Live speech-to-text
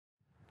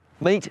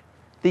Meet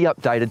the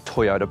updated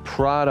Toyota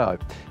Prado.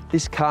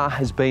 This car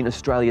has been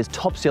Australia's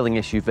top-selling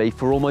SUV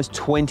for almost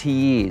 20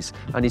 years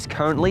and is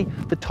currently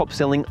the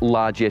top-selling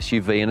large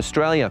SUV in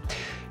Australia.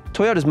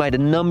 Toyota's made a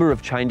number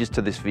of changes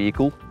to this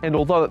vehicle, and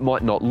although it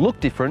might not look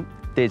different,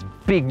 there's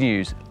big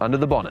news under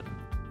the bonnet.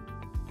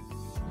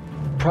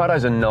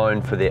 Prados are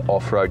known for their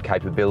off-road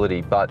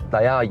capability, but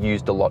they are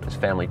used a lot as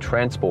family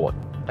transport.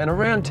 And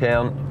around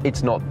town,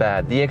 it's not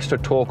bad. The extra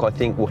torque, I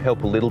think, will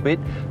help a little bit,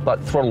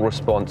 but throttle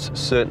response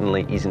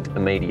certainly isn't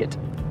immediate.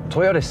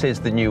 Toyota says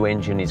the new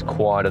engine is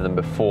quieter than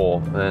before,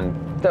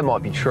 and that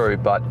might be true,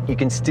 but you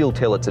can still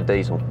tell it's a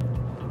diesel.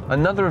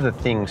 Another of the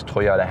things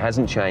Toyota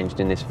hasn't changed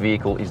in this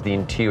vehicle is the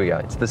interior.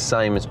 It's the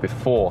same as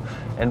before,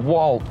 and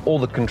while all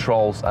the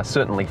controls are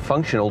certainly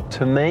functional,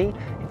 to me,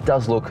 it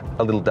does look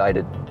a little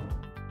dated.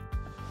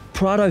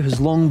 Prado has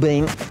long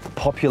been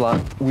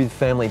popular with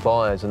family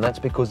buyers, and that's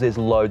because there's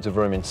loads of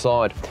room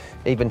inside.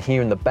 Even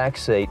here in the back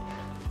seat,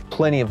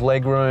 plenty of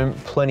leg room,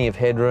 plenty of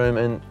headroom,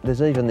 and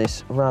there's even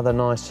this rather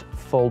nice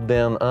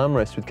fold-down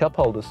armrest with cup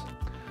holders.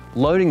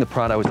 Loading the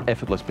Prado is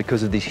effortless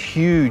because of this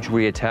huge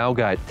rear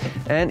tailgate,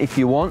 and if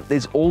you want,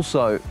 there's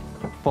also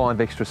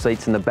 5 extra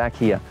seats in the back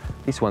here.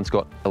 This one's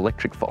got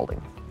electric folding.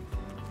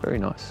 Very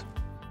nice.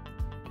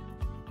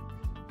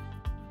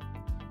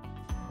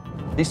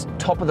 This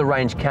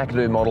top-of-the-range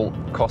Kakadu model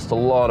costs a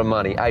lot of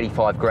money,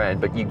 85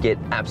 grand, but you get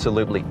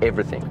absolutely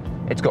everything.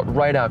 It's got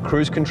radar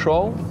cruise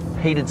control,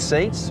 heated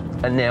seats,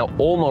 and now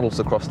all models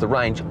across the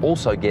range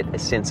also get a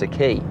sensor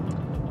key.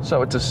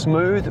 So it's a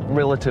smooth,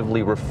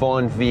 relatively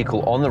refined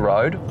vehicle on the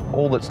road.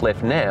 All that's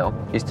left now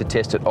is to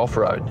test it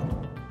off-road.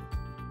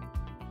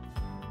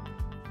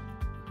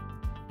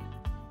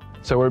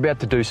 So we're about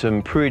to do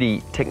some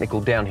pretty technical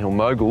downhill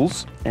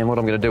moguls, and what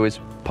I'm going to do is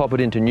pop it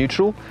into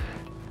neutral,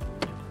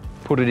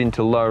 put it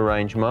into low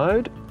range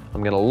mode.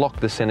 I'm going to lock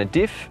the center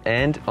diff,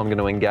 and I'm going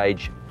to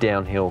engage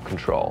downhill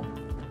control.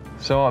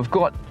 So I've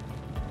got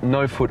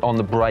no foot on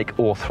the brake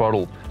or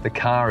throttle. The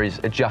car is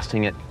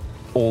adjusting it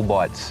all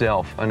by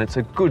itself, and it's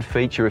a good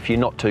feature if you're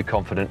not too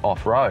confident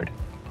off-road.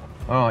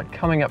 All right,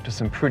 coming up to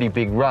some pretty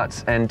big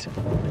ruts, and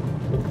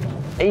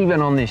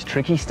even on this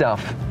tricky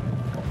stuff,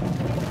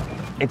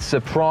 it's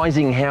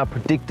surprising how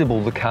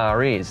predictable the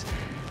car is.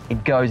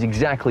 It goes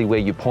exactly where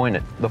you point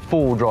it. The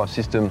four-wheel drive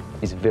system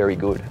is very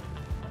good.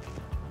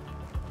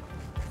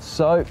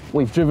 So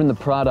we've driven the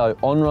Prado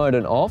on-road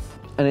and off,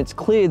 and it's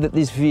clear that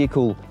this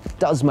vehicle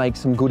does make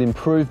some good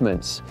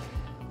improvements.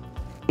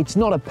 It's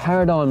not a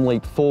paradigm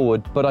leap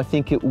forward, but I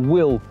think it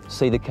will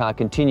see the car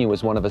continue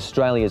as one of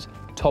Australia's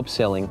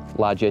top-selling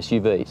large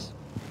SUVs.